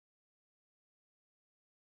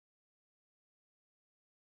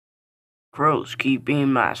Crows keep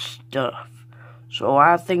eating my stuff. So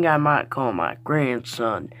I think I might call my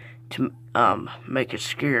grandson to make a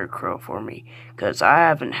scarecrow for me, 'cause I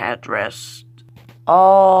haven't had rest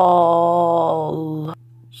all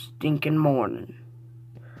stinking morning.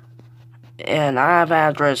 And I haven't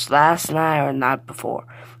had rest last night or the night before.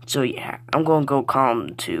 So yeah, I'm gonna go call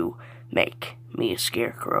him to make me a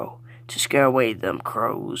scarecrow to scare away them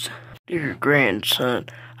crows. Dear grandson,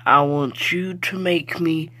 I want you to make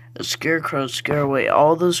me a scarecrow to scare away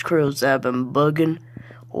all those crows that have been bugging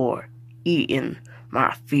or eating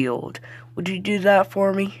my field. Would you do that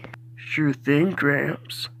for me? Sure thing,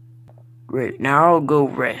 Gramps. Great, now I'll go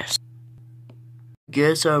rest.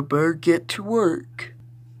 Guess I better get to work.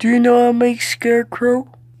 Do you know how to make scarecrow?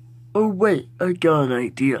 Oh wait, I got an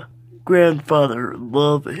idea. Grandfather would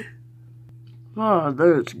love it. Ah,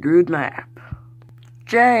 there's a good nap.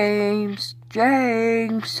 James!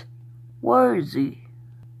 James! Where is he?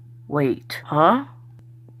 Wait, huh?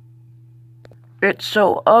 It's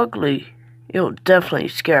so ugly. It'll definitely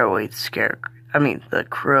scare away the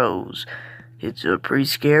crows. It's a pretty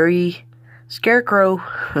scary scarecrow.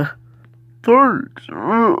 Thanks.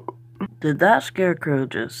 Did that scarecrow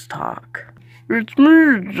just talk? It's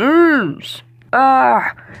me, James.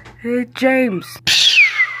 Ah, hey, James.